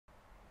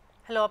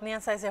Hello, apni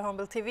an saise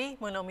HornbillTV.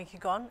 Moi nom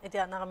Mikikon.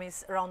 Etia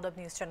nagamis Roundup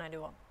News channel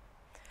diwa.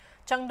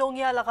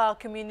 Changdongya laga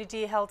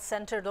Community Health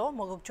Center do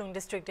Mogokchung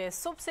District e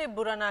सबसे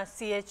पुराना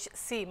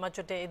CHC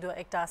machote edu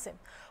ekta ase.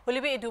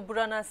 Holibe edu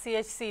purana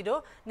CHC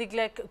do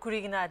neglect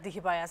kurigina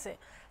dikhipaya ase.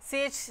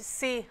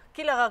 CHC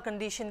ki laga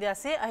condition de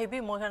ase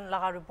ahibi mohan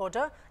laga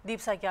reporter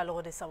Deep Sakya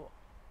logo de sabo.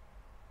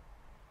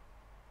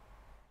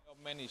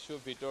 Government issue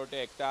ভিতৰতে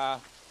একটা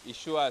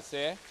issue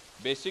আছে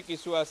basic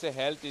issue আছে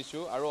health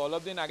issue আৰু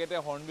অলপ দিন আগতে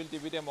Hornbill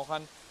TV তে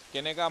মখান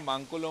কেনেকা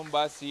মাংকুলম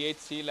বা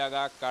CHC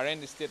লাগা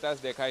current status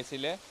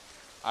দেখাইছিলে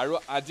আৰু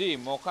আজি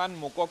মখান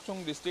মুককচুং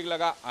ডিস্ট্ৰিক্ট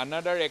লাগা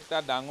another একটা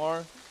ডাঙৰ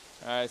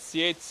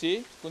CHC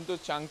কিন্তু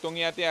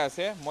চাংটঙিয়াতে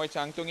আছে মই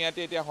চাংটঙিয়াতে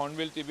এতিয়া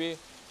Hornbill TV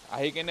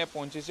আহি কেনে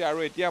পৌঁছিছে আৰু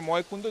এতিয়া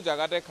মই কোনটো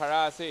জায়গাতে খৰা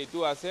আছে এটো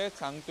আছে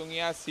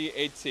চাংটঙিয়া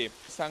CHC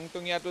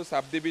চাংটঙিয়াটো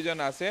সাব ডিভিজন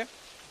আছে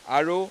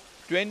আৰু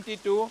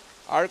 22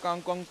 Our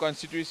Kangkong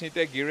constituency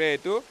te gire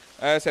etu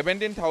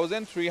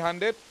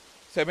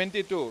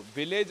 17,372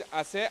 village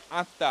ase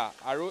 8ta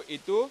aru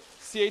itu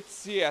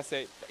CHC ase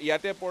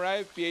yate porai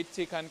PHC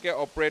khan ke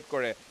operate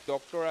kore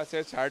doctor ase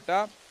 4ta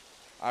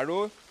aru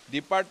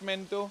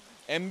department to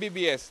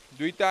MBBS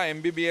duita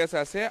MBBS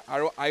ase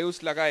aru ayush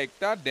laga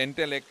ekta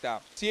dental ekta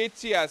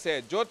CHC ase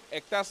jot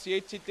ekta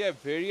CHC te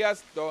various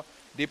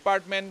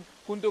department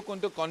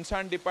kuntu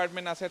concern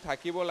department ase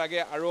thakibo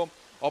lage aru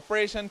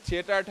operation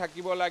theater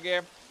thakibo lage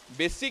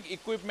Basic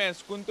equipments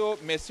kunto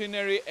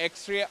machinery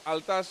x-ray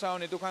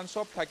ultrasound etu khan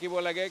sob thakibo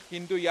lage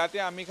kintu yate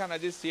ami khan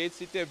aji CHC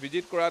te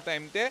visit kora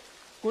time te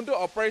kunto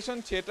operation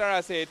theater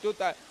ase etu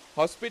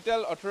hospital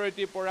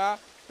authority pora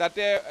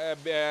tate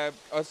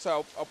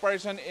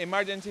operation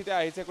emergency te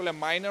ahise kole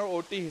minor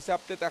OT hisab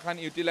te takhan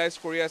utilize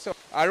kori ase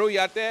aru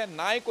yate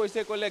nai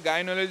koise kole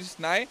gynecologist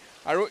nai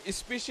aru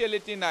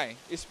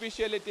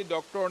specialty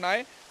doctor nai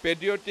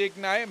pediatric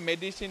nai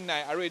medicine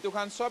nai aru etu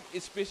khan sob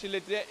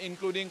specialty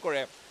including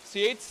kore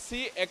CHC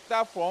ekta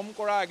form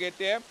kora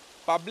agete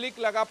public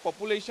laga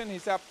population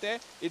hisabte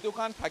etu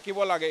khan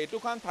thakibo lage etu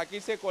khan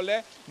thakise kole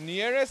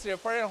nearest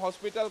referral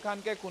hospital khan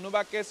ke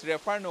kunuba case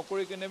refer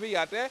nokori kene bi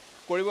yate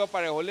koribo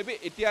pare hole bi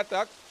etia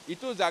tak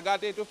itu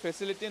jagate etu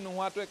facility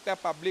nohua to ekta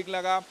public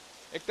laga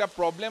ekta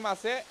problem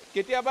ase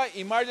ketiaba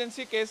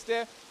emergency case te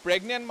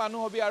pregnant manu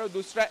hobi aru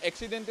dusra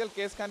accidental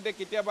case khan te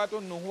ketiaba to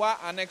nohua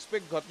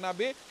unexpected ghotna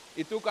bi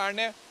itu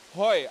karne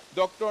hoy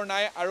doctor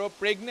nai aro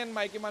pregnant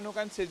maiki manu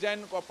kan cesarean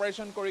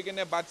operation kori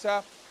kene bacha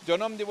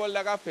janam dibol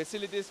laga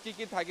facilities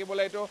ki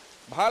thakibole to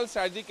bhal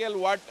surgical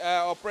ward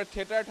operate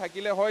theater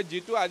thakile hoy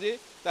jitu aji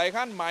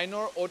taikhan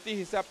minor OT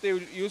hisabte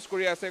use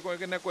kori ase koi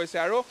kene koise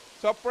aro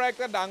sob pra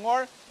ekta dangor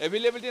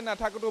availability na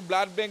thakuto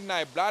blood bank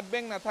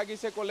na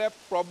thakise kole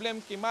problem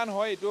kiman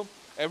hoy itu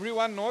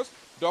everyone knows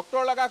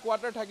doctor laga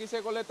quarter thakise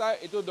kole ta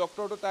itu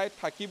doctor to tai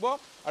thakibo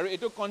aru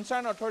itu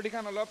concern authority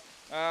khan olop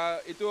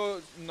itu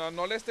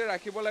knowledge te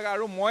rakhibo laga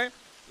aru moi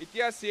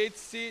itia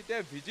CHC te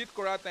visit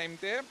kora time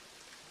te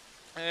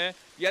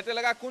yate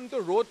laga kuntu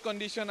road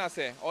condition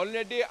ase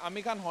already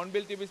ami khan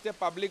Hornbill TV te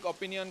public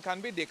opinion khan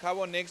bi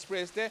dekhabo next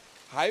press te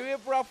highway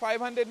pura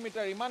 500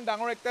 meter iman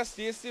dangor ekta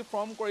CHC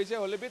form korise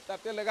hole bi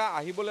tate laga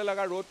ahibole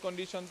laga road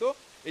condition to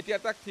etia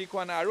tak thik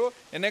hona aru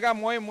eneka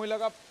moi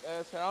laga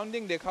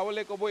surrounding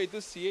dekhabole kobo itu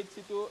CHC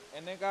to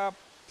eneka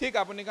ঠিক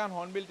আপুনি খান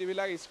Hornbill TV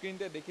লাগ screen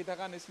তে দেখি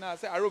থাকা নিচিনা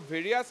আছে আৰু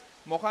ভেৰিয়াস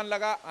মখান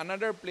লাগা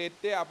another plate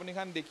তে আপুনি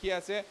খান দেখি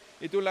আছে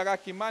ইটো লাগা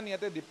কিমান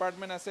ইয়াতে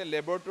ডিপার্টমেন্ট আছে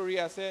ল্যাবৰেটৰি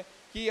আছে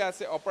কি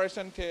আছে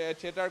অপাৰেশন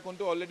থিয়েটাৰ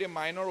কোনটো অলৰেডি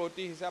মাইনৰ OT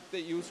হিচাপতে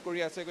ইউজ কৰি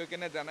আছে কৈ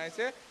কেনে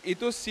জনাইছে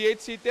ইটো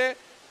CHC তে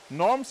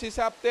নৰ্মছ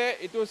হিচাপতে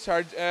ইটো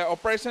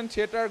অপাৰেশন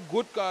থিয়েটাৰ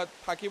গুড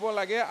থাকিব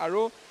লাগে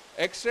আৰু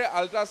এক্স-ৰে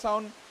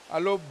আল্ট্ৰাসাউন্ড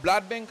আৰু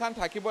ব্লাড বেংক খান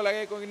থাকিব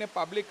লাগে কৈ কেনে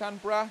পাব্লিক খান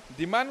পুৰা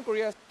ডিমান্ড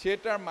কৰি আছে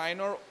থিয়েটাৰ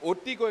মাইনৰ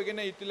OT কৈ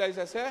কেনে ইউটিলাইজ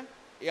আছে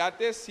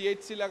ইয়াতে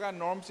CHC লাগা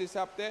নৰ্মস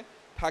হিসাবতে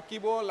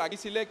থাকিব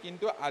লাগিছিলে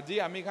কিন্তু আজি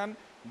আমি খান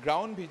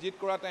গ্ৰাউন্ড ভিজিট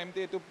কৰা টাইমতে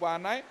এটো পোৱা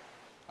নাই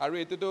আৰু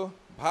এটোটো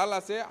ভাল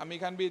আছে আমি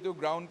খান বি এটো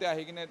গ্রাউন্ডতে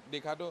আহি কিনে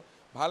দেখাটো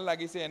ভাল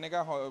লাগিছে এনেকা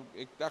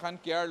একটা খান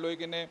কেয়ার লৈ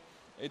কিনে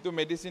এটো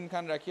মেডিসিন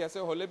খান ৰাখি আছে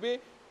হলে বি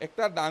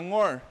একটা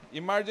ডাঙৰ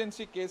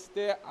ইমাৰ্জেন্সি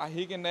কেসতে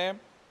আহি কিনে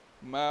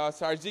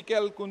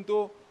সাৰ্জিক্যাল কোনটো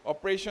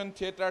অপাৰেশন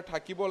থিয়েটাৰ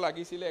থাকিব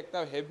লাগিছিলে একটা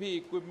হেভি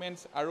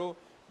ইকুইপমেন্টস আৰু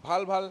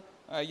ভাল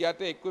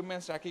ইয়াতে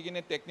ইকুইপমেন্টস ৰাখি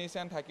কিনে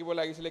টেকনিশিয়ান থাকিব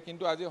লাগিছিলে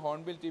কিন্তু আজি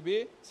Hornbill TV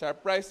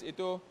সাৰপ্ৰাইজ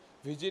এটো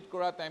ভিজিট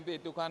কৰা টাইমতে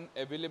এটো খান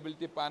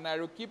अवेलेबिलिटी পানা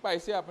আৰু কি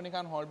পাইছে আপুনি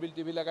খান Hornbill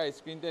TV লাগা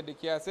স্ক্ৰিনতে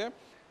দেখি আছে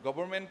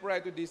গভৰ্নমেন্ট পুৰা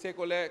এটো দিছে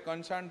কোলে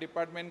কনসাৰ্ন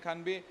ডিপাৰ্টমেন্ট খান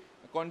বি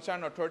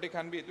কনসাৰ্ন অথৰিটি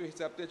খান বি এটো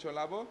হিচাপতে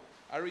চলাব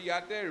আৰু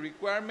ইয়াতে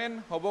ৰিকোয়াৰমেন্ট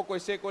হ'ব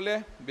কৈছে কোলে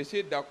বেছি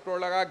ডক্টৰ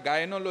লাগা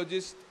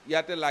গাইনোলজিষ্ট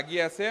ইয়াতে লাগি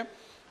আছে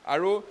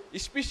আৰু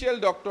স্পেশাল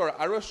ডক্টৰ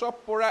আৰু সব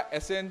পৰা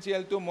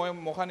এসেনশিয়াল টু মই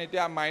মখান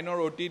এতিয়া মাইনৰ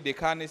OT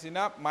দেখা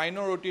নিচিনা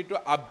মাইনৰ OT টু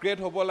আপগ্ৰেড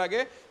হ'ব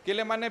লাগে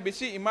কেলে মানে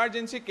বেছি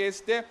ইমাৰ্জেন্সি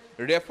কেসতে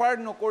ৰেফাৰ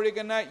নকৰি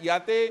কেনে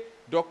ইয়াতে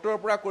ডক্টৰ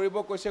পৰা কৰিব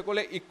কৈছে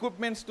কোলে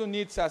ইকুইপমেন্টস টু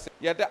নিডস আছে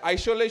ইয়াতে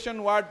আইসোলেশন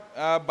ওয়াৰ্ড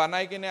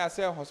বানাই কিনে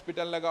আছে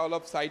হস্পিটাল লাগা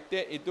অলপ সাইডতে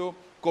এটো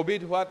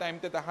কোভিড হোৱা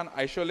টাইমতে তাহান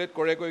আইসোলেট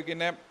কৰে কৈ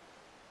কিনে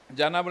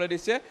জানাবলৈ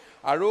দিছে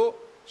আৰু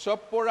সব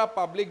পৰা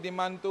পাব্লিক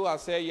ডিমাণ্ডটো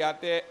আছে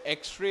ইয়াতে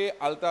এক্স-ৰে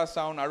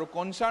আল্ট্ৰাসাউণ্ড আৰু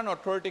কনচাৰ্ণ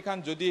অথৰিটি খান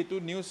যদি এইটো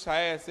নিউজ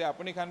চাই আছে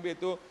আপুনি খান বি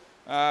এইটো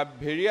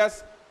ভেৰিয়াছ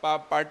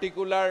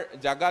পাৰ্টিকুলাৰ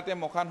জাগাতে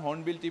মখান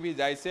হৰ্ণবিল টিভি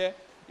যাইছে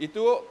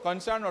ইটো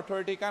কনচাৰ্ণ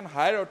অথৰিটি খান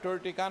হায়াৰ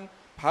অথৰিটি খান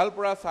ভাল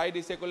পৰা চাই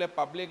দিছে ক'লে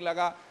পাব্লিক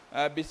লগা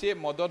বেছি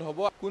মদত হ'ব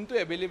কোনটো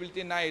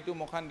এভেইলেবিলিটি নাই এইটো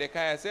মখান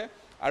দেখাই আছে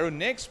আৰু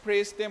নেক্সট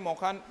ফ্ৰেজতে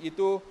মখান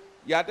ইটো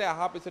ইয়াতে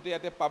অহা পিছতে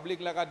ইয়াতে পাব্লিক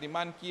লগা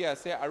ডিমাণ্ড কি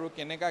আছে আৰু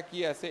কেনেকা কি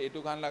আছে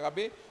এইটো খান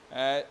লগাবি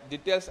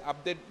ডিটেইলছ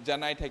আপডেট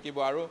জনাই থাকিব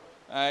আৰু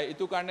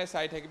ইটো কাৰণে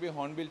চাই থাকিবি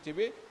hornbill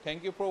TV thank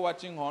U for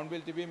watching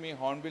hornbill TV me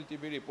hornbill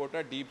TV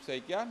reporter দীপ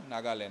শইকীয়া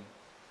নাগালেণ্ড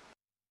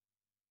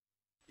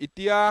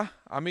এতিয়া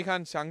আমি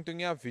খান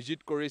চাংটুঙীয়া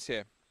ভিজিট কৰিছে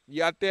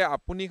ইয়াতে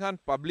আপুনি খান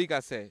পাব্লিক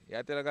আছে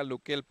ইয়াতে লগা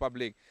লোকেল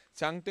পাব্লিক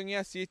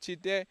চাংটুঙীয়া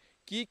চিটে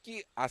কি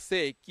আছে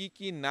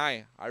কি নাই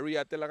আৰু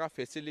ইয়াতে লগা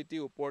ফেচিলিটি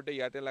ওপৰতে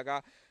ইয়াতে লগা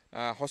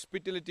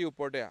হস্পিটেলিটি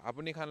ওপৰতে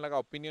আপুনি খান লগা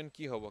অপিনিয়ন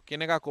কি হ'ব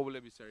কেনেকা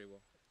ক'বলৈ বিচাৰিব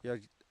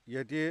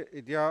ইয়াতে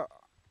এতিয়া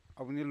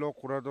আপুনি লগ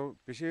কৰাটো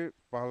বেছি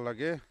ভাল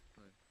লাগে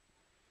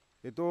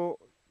এইটো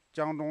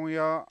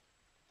চাংটুঙীয়া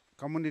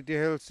কমিউনিটি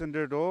হেল্থ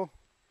চেণ্টাৰটো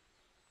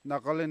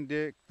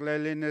নাগালেণ্ডে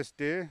ক্লিনলিনেছ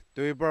ডে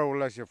দুইবাৰ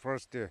ওলাইছে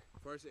ফাৰ্ষ্ট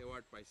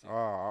এৱাৰ্ড পাইছে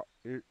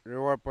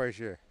এৱাৰ্ড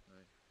পাইছে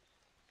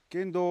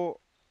কিন্তু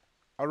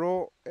আৰু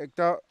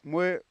একটা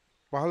মই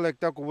ভাল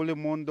একটা ক'বলৈ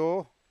মনটো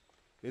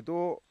এইটো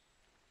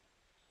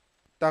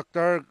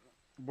ডাক্তৰ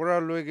পৰা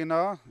লৈ কিনা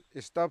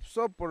ষ্টাফ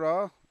চব পৰা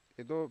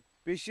এইটো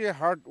বেছি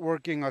হাৰ্ড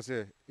ৱৰ্কিং আছে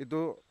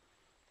এইটো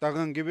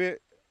তাকাংগিবি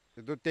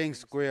এইটো থেংকছ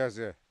কৈ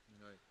আছে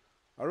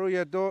আৰু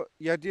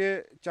ইয়াতে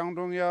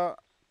চাংটুঙীয়া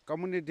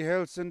কমিউনিটি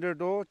হেল্থ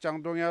চেণ্টাৰটো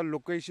চাংটুঙীয়া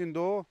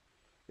লোকেশ্যনটো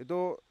এইটো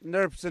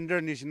নাৰ্ভ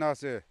চেণ্টাৰ নিচিনা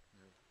আছে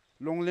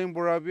লংলিং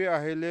পৰা বি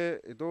আহিলে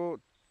এইটো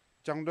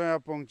চাংটুঙীয়া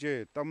পংচে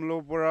তামলো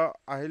পৰা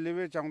আহিলে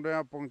বি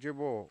চাংটুঙীয়া পংচিব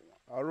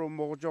আৰু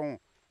মগজং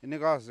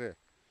এনেকুৱা আছে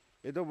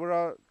এইটো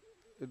পৰা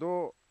এইটো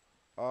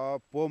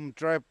পম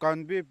ট্ৰাইব কান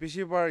বি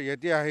বেছিবাৰ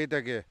ইয়াতে আহি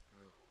থাকে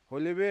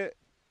হ'লে বি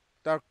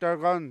ডাক্তৰ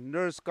কান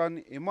নাৰ্ছ কান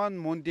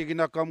ইমান মন দি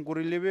কিনা কাম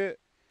কৰিলে বি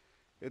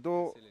এইটো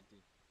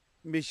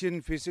মেচিন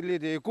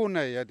ফেচিলিটি একো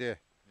নাই ইয়াতে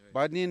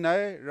পানী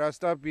নাই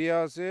ৰাস্তা বিয়া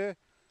আছে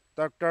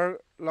ডাক্তৰ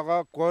লগা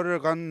কোৱাৰ্টাৰ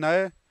কান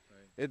নাই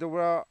এইটো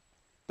পৰা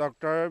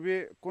ডাক্তৰ বি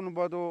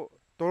কোনোবাটো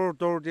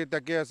তৰ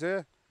তাকে আছে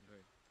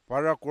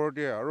ভাড়া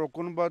কৰোঁতে আৰু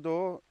কোনোবাটো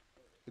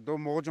এইটো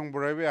মগজং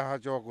পৰা বি অহা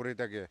যোৱা কৰি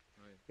থাকে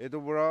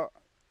এইটো পৰা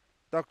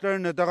ডাক্তৰ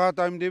নেথাকা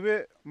টাইম দিবি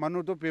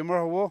মানুহটো বেমাৰ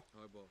হ'ব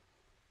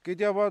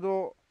কেতিয়াবাতো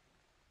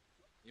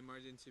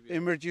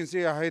ইমাৰ্জেঞ্চি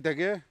আহি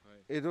থাকে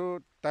এইটো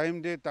টাইম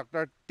দি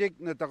ডাক্তৰ ঠিক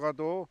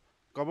নেথাকাটো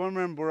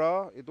গভৰ্ণমেণ্ট পৰা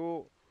এইটো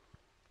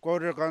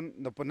কোৱাৰ্টাৰ কান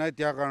নবনাই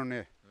দিয়াৰ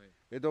কাৰণে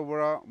এইটো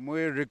পৰা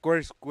মই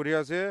ৰিকুৱেষ্ট কৰি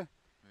আছে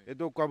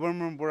এইটো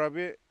গভৰ্ণমেণ্ট পৰা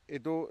বি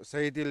এইটো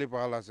চাই দিলে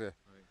ভাল আছে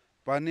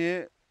পানী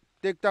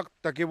টিক টাক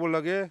থাকিব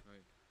লাগে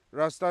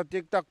ৰাস্তা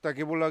টিক টাক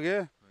থাকিব লাগে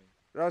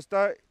ৰাস্তা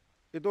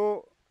এইটো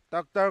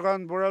ডাক্তৰ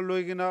কান পৰা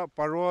লৈ কিনা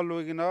পাৰোৱা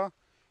লৈ কিনা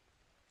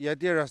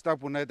ইয়াতে ৰাস্তা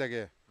বনাই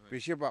থাকে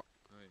বেছিভাগ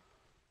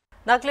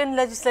Nagaland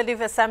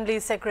Legislative Assembly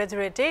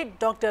Secretary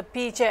Dr.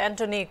 P. J.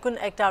 Anthony kun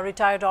ekta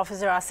retired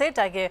officer ase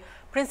tage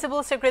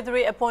Principal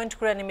Secretary appoint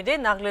kura nimide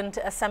Nagaland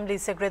Assembly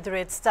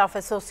Secretariat Staff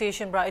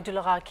Association bra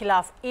idulaga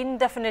khilaf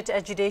indefinite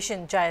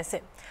agitation jai ase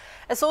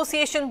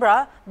Association bra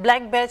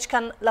black badge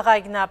kan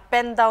lagaigna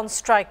pen down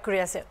strike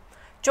kuri ase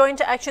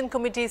Joint Action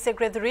Committee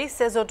Secretary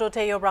Sezoto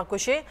Teyo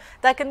Brakushe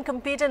that can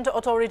competent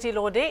authority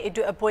lode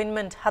into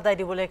appointment hadai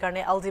dibole karne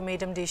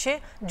ultimatum dishe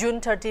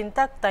June 13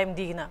 tak time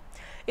digna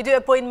Idu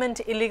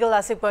appointment illegal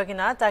asik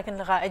pagina taken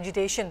laga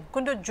agitation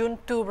kundu June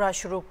 2 bra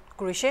shuru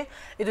kurishe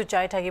idu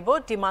chai thagibo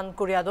demand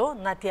kuriado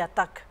natia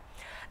tak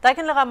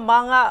taken laga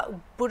manga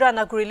pura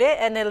na kurile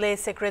NLA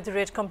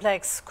Secretariat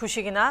Complex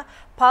khushigina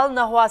phal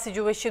na hwa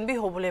situation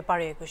bi hobole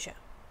pare kushe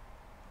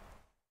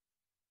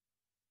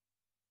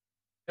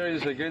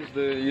is against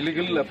the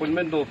illegal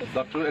appointment of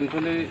Dr.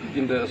 Anthony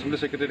in the Assembly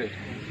Secretariat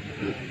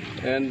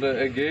and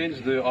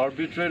against the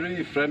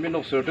arbitrary framing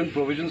of certain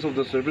provisions of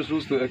the service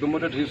rules to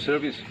accommodate his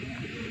service.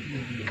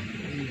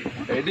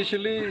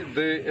 Additionally,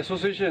 the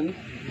association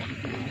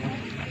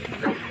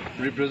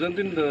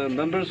representing the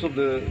members of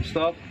the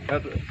staff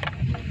had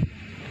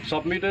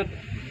submitted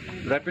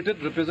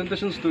repeated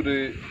representations to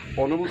the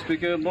Honorable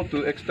Speaker not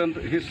to extend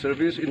his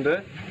service in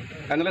the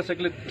NLA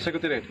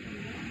Secretariat.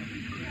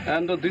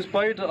 And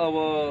despite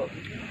our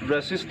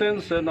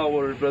resistance and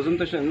our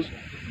representations,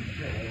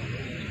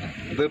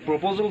 the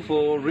proposal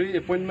for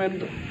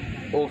reappointment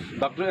of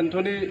Dr.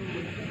 Anthony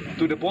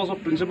to the post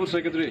of Principal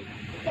Secretary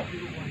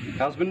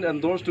has been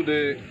endorsed to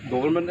the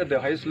government at the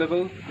highest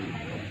level.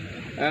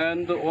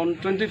 And on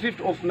 25th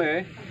of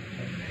May,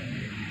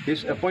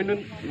 his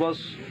appointment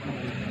was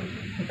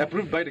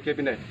approved by the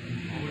Cabinet,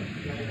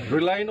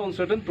 relying on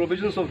certain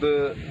provisions of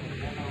the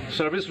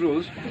service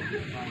rules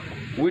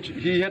which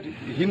he had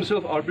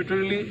himself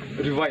arbitrarily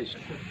revised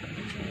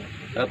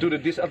to the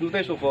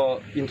disadvantage of our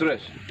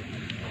interest.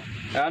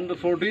 And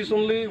for this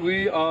only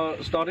we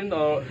have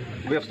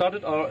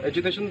started our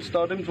agitation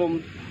starting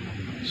from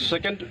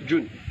 2nd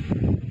June.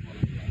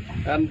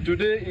 And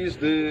today is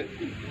the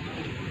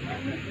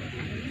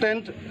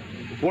 10th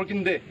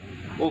working day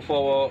of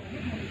our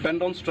pen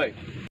down strike.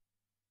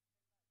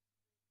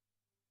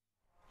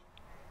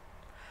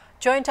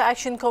 Joint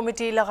Action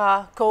Committee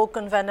laga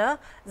co-convener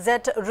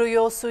Z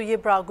Ruyo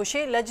Suyibra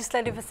Gushi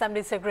Legislative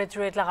Assembly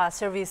Secretariat laga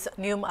service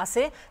nium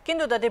ase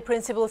kindu date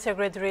Principal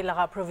Secretary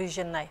laga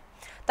provision nai.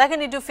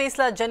 Taken into face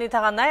la jani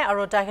thaga nai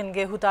aro taken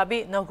ge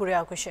hutabi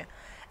naguria kushe.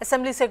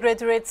 Assembly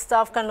Secretariat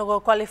staff kan logo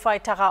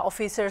qualified thaga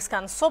officers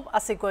kan sob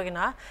ase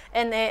koigna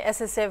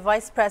NASSA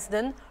Vice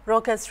President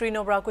Rocket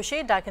Srinobra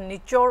Kushi taken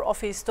nichor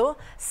office to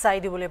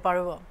side bole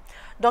paribo.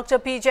 Dr.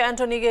 PJ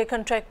Anthony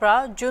contract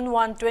bra June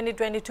 1,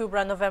 2022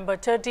 bra November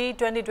 30,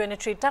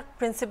 2023 tak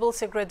Principal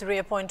Secretary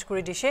appoint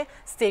kuri dishe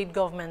state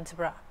government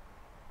bra.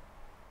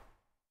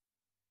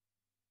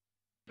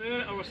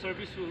 Our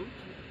service rule,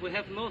 we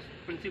have no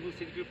Principal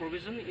Secretary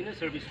provision in a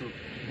service rule.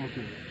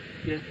 Okay.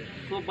 Yes.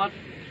 So, but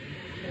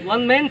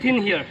one main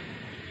thing here,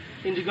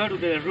 in regard to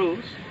the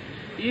rules,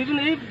 even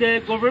if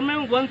the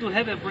government want to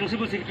have a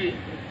Principal Secretary,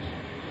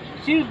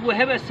 since we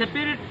have a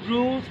separate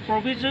rules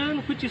provision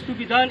which is to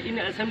be done in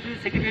the Assembly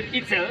Secretariat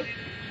itself,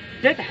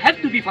 that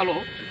have to be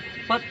followed.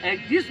 But at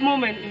this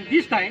moment, in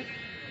this time,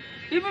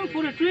 even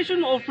for the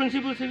creation of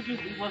Principal Secretary,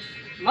 it was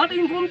not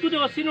informed to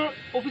the senior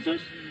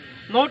officers,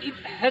 nor it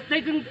has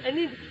taken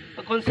any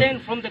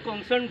consent from the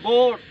concerned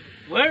board,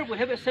 where we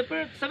have a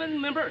separate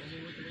 7 members.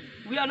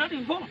 We are not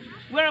informed.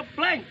 We are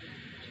applying.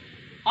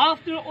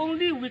 After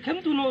only we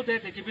came to know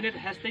that the cabinet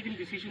has taken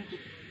decision to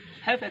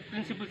have a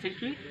Principal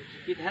Secretary,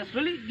 it has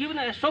really given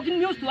a shocking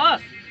news to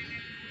us.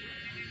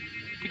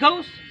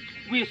 Because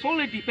we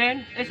solely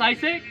depend, as I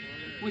said,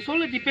 we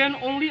solely depend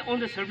only on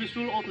the service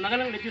rule of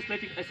Nagaland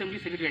Legislative Assembly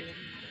Secretariat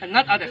and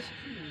not others.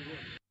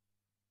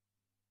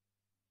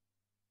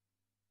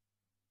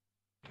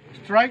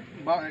 Strike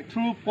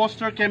through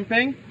poster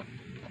campaign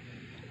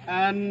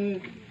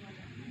and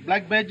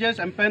black badges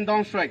and pen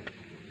down strike.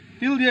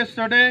 Till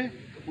yesterday,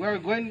 we are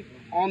going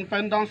on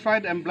pen down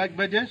strike and black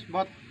badges,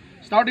 but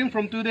starting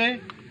from today,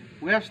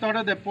 we have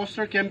started a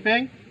poster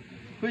campaign,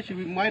 which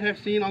we might have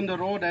seen on the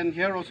road and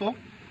here also,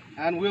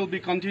 and we'll be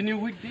continue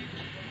with this.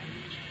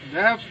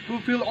 They have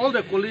fulfilled all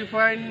the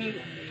qualifying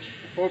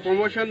for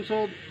promotion,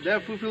 so they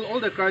have fulfilled all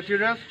the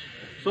criteria.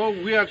 So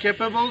we are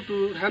capable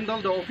to handle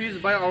the office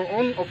by our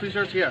own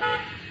officers here.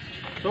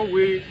 So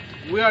we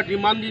are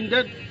demanding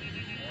that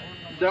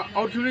the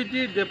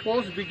authority, the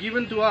post be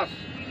given to us,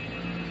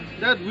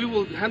 that we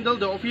will handle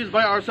the office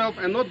by ourselves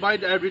and not by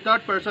the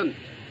retired person.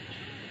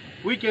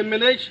 We can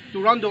manage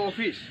to run the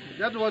office.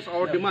 That was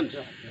our demand.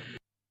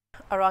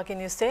 Araki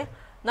News Day.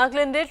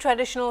 Nagaland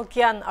traditional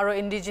Kyan aro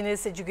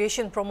indigenous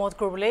education promote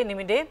kurbule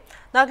nimide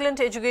Nagaland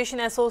Education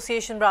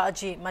Association bra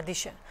aji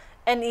madisha.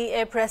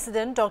 NEA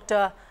President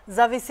Dr.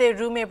 Zavise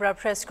Rume bra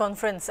press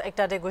conference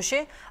ekta de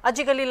goshe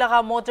ajikali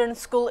laga modern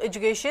school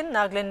education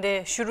Nagaland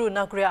shuru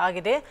nakria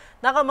agede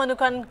naga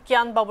manukan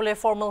Kyan babule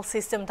formal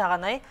system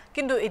thaga nai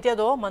kintu etia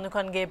do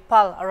manukan ge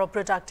pal aro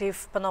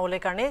productive panawole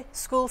karne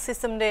school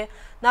system de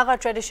naga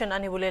tradition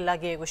anibule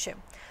lage goshe.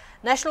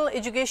 National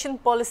Education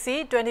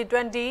Policy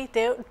 2020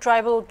 te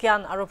tribal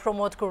Kyan aro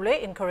promote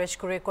kurle encourage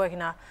kure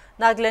koigna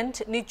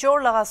Nagaland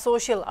nichor laga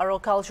social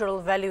aro cultural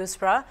values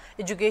pra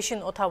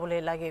education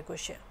othabule lage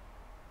goshe.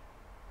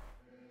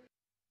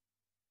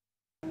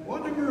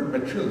 Whatever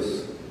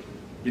materials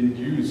been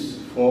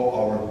used for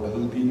our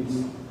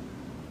buildings,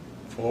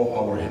 for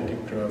our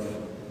handicraft,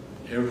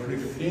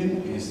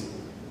 everything is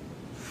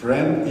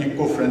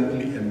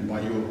eco-friendly and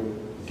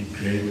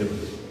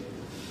biodegradable.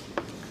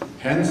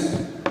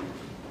 Hence,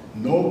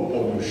 no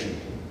pollution,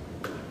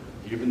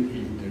 even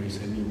if there is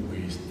any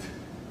waste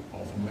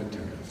of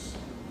materials.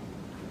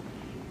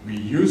 We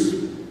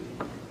use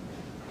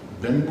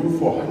bamboo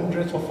for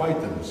hundreds of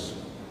items,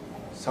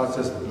 such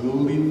as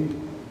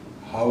building,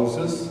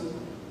 houses,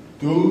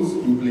 tools,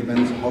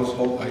 implements,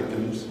 household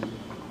items,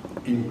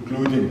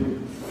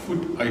 including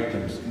food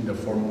items in the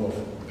form of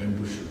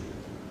bamboo shoot,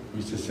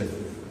 which is a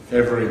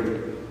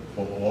favorite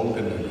for all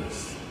the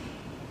learners.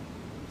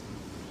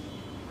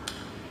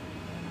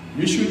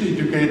 We should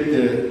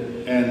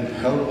educate and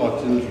help our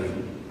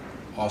children,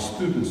 our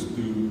students,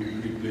 to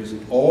replace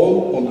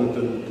all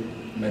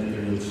pollutant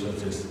materials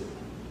such as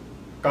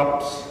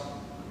cups,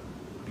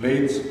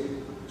 plates,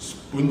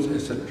 spoons,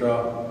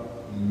 etc.,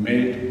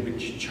 made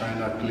with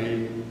china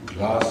clay,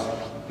 glass,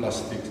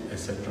 plastics,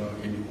 etc.,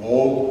 in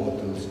all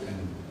hotels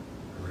and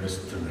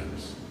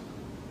restaurants,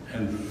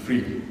 and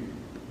free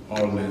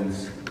our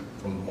lands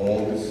from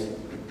all these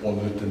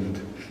pollutant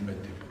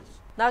materials.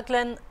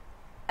 Nagaland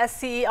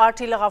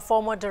SCERT laga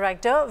former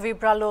director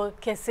Vibralo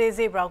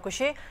Keseze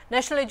Braukushe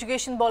National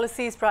Education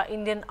Policies pra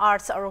Indian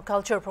Arts aro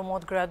Culture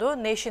promote grado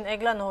nation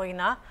egla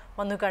noina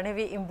manukarne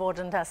vi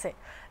important ase.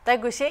 Tai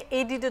gushe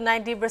 80 to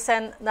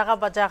 90% naga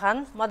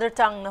bajakan mother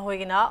tongue na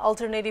hoigina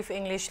alternative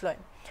English loy.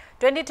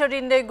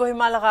 2013 de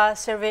Gohima laga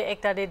survey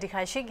ekta de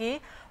dikhaishi ki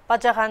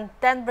bajakan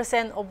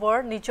 10%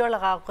 over nichor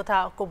laga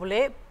kotha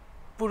kobule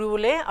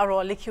purule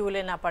aro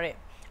likhiule na pare.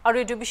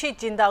 Aru etu bishi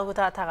jinda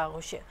kotha thaga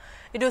gushe.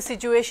 Idu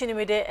situation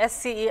imide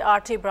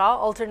SCERT bra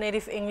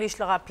alternative English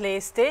laga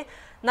place te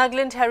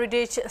Nagaland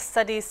Heritage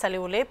Studies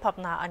Saliule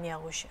Papna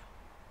Anyagushe.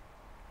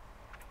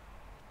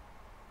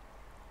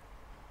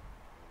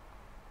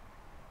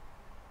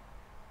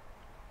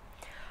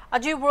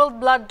 Aji World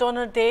Blood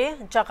Donor Day,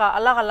 jaka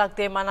alag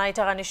day manai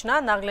taka nishna,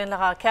 Nagaland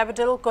laga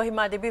capital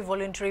Kohima Devi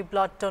Voluntary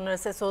Blood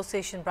Donors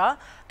Association bra.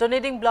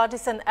 Donating blood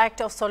is an act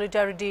of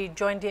solidarity,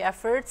 join the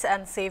efforts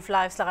and save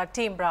lives laga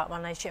team bra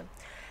manai shim.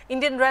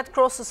 Indian Red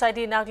Cross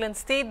Society Nagaland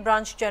State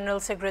Branch General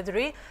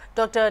Secretary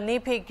Dr.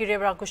 Nipe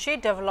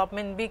Girebrakushe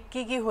development bi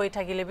kiki hoi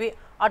thagilebi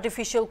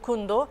artificial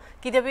kundo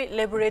kidabi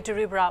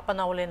laboratory bra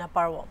panawle na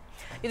parwo.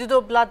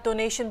 Idudo blood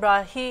donation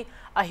bra hi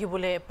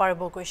ahibule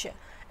parbo koshe.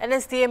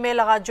 NSDMA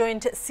laga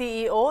joint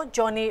CEO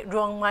Johnny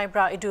Ruangmai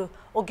bra idu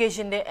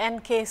occasion de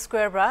NK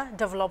Square bra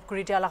develop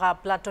kurita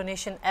laga blood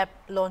donation app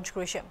launch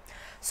kurishe.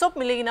 Sop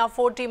miligina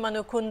 40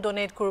 manu kun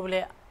donate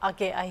kurule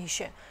age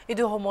ahishe.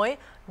 Idu homoy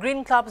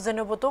Green Club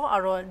Zenoboto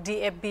aro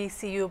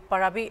DFBCU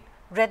Parabi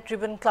Red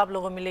Ribbon Club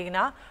logo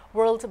miligina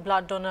World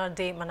Blood Donor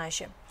Day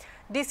manaishe.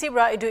 DC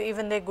bra idu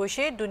even de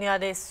goshe dunia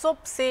de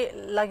sop se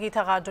lagi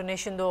thaka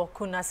donation do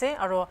kunase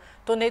aro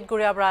donate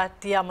guria bra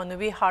dia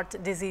manubi heart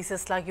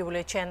diseases lagi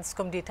bole chance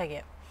komdi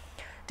thage.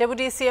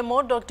 Deputy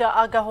CMO Dr.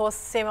 Agaho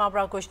Sema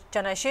bra gosh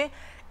janashe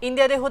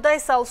India de hodai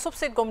sal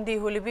subse komdi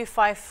hulibi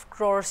 5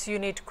 crores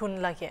unit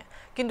kun lage.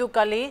 Kindu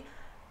kali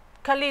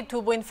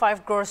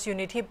 2.5 crores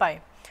unit hi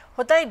pai.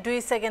 Hotai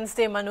 2 seconds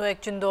de manu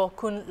ekchundo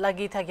kun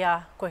lagi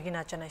thagya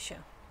kohina janashe.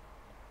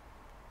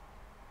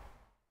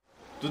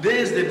 Today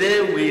is the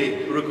day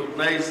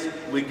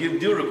we give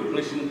due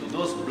recognition to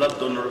those blood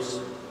donors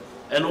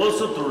and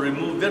also to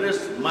remove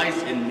various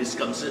myths and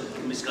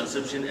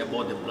misconception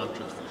about the blood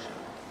transfusion.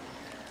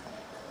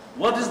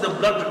 What is the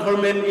blood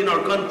requirement in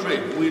our country?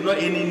 We know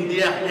in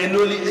India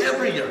annually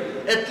every year,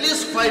 at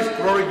least 5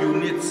 crore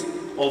units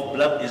of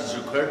blood is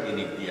required in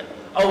India,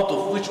 out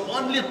of which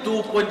only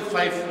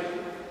 2.5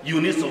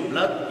 units of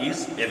blood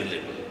is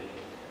available.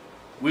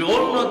 We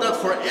all know that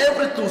for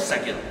every 2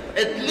 seconds,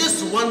 at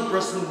least one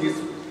person needs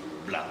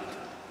blood.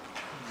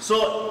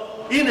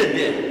 So in a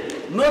day,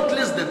 not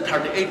less than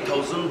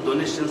 38,000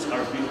 donations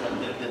are being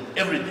conducted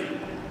every day.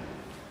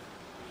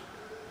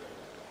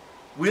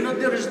 We know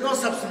there is no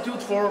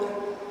substitute for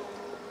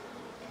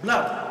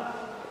blood.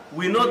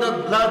 We know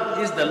that blood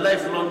is the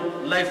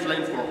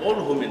lifeline for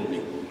all human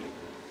beings.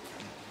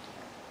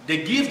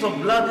 The gift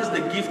of blood is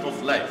the gift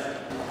of life.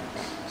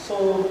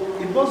 So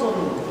it was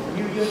on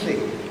New Year Day,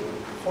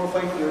 4 or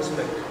 5 years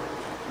back.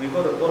 We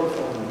got a call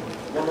from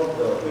one of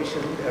the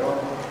patients around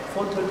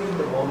 4:30 in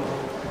the morning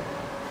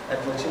at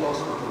Machil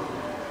Hospital.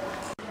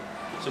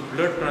 So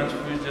blood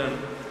transfusion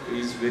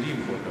is very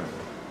important,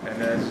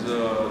 and as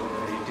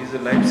it is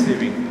a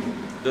life-saving,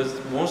 the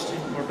most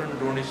important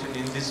donation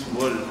in this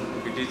world,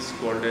 it is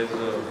called as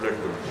blood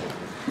donation.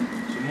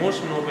 So most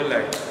noble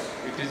act,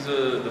 it is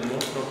the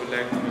most noble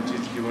act which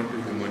is given to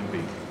human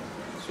being.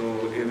 So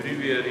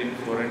everywhere in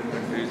foreign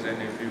countries and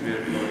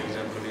everywhere, for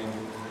example in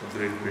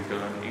Great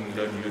Britain,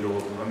 England,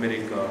 Europe,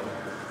 America,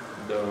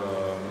 we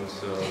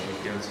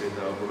can say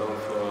the whole of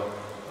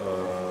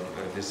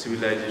the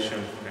civilization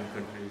and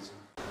countries.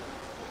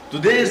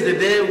 Today is the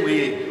day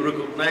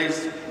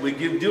we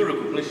give due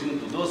recognition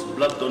to those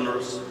blood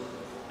donors.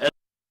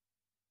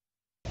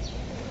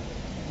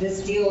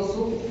 This day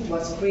also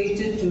was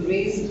created to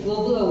raise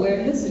global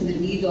awareness in the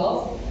need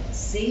of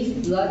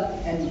safe blood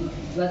and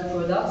blood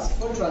products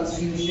for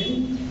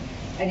transfusion.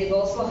 And it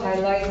also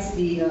highlights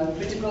the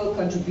critical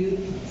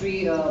contribution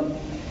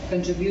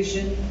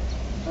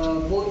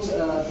both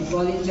the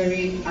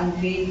voluntary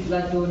unpaid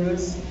blood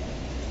donors.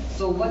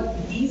 So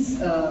what these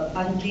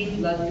unpaid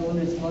blood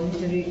donors,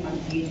 voluntary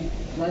unpaid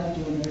blood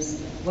donors,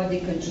 what they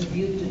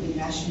contribute to the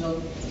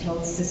national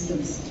health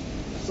systems.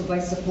 So by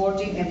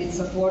supporting, and it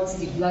supports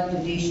the blood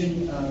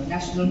donation,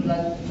 national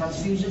blood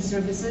transfusion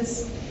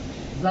services,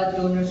 blood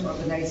donors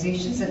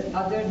organizations and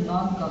other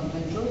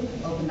non-governmental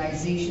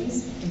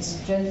organizations in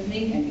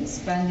strengthening and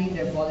expanding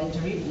their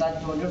voluntary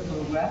blood donor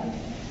program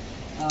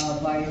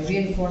by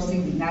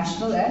reinforcing the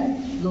national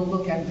and local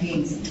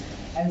campaigns.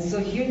 And so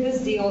here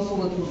this day also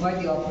will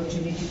provide the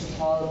opportunity to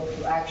call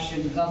to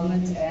action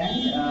government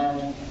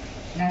and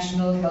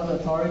national health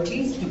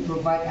authorities to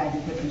provide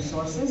adequate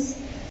resources.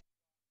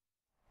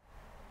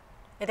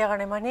 Ita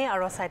karne mani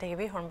aro site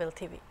TV Hornbill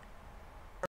TV.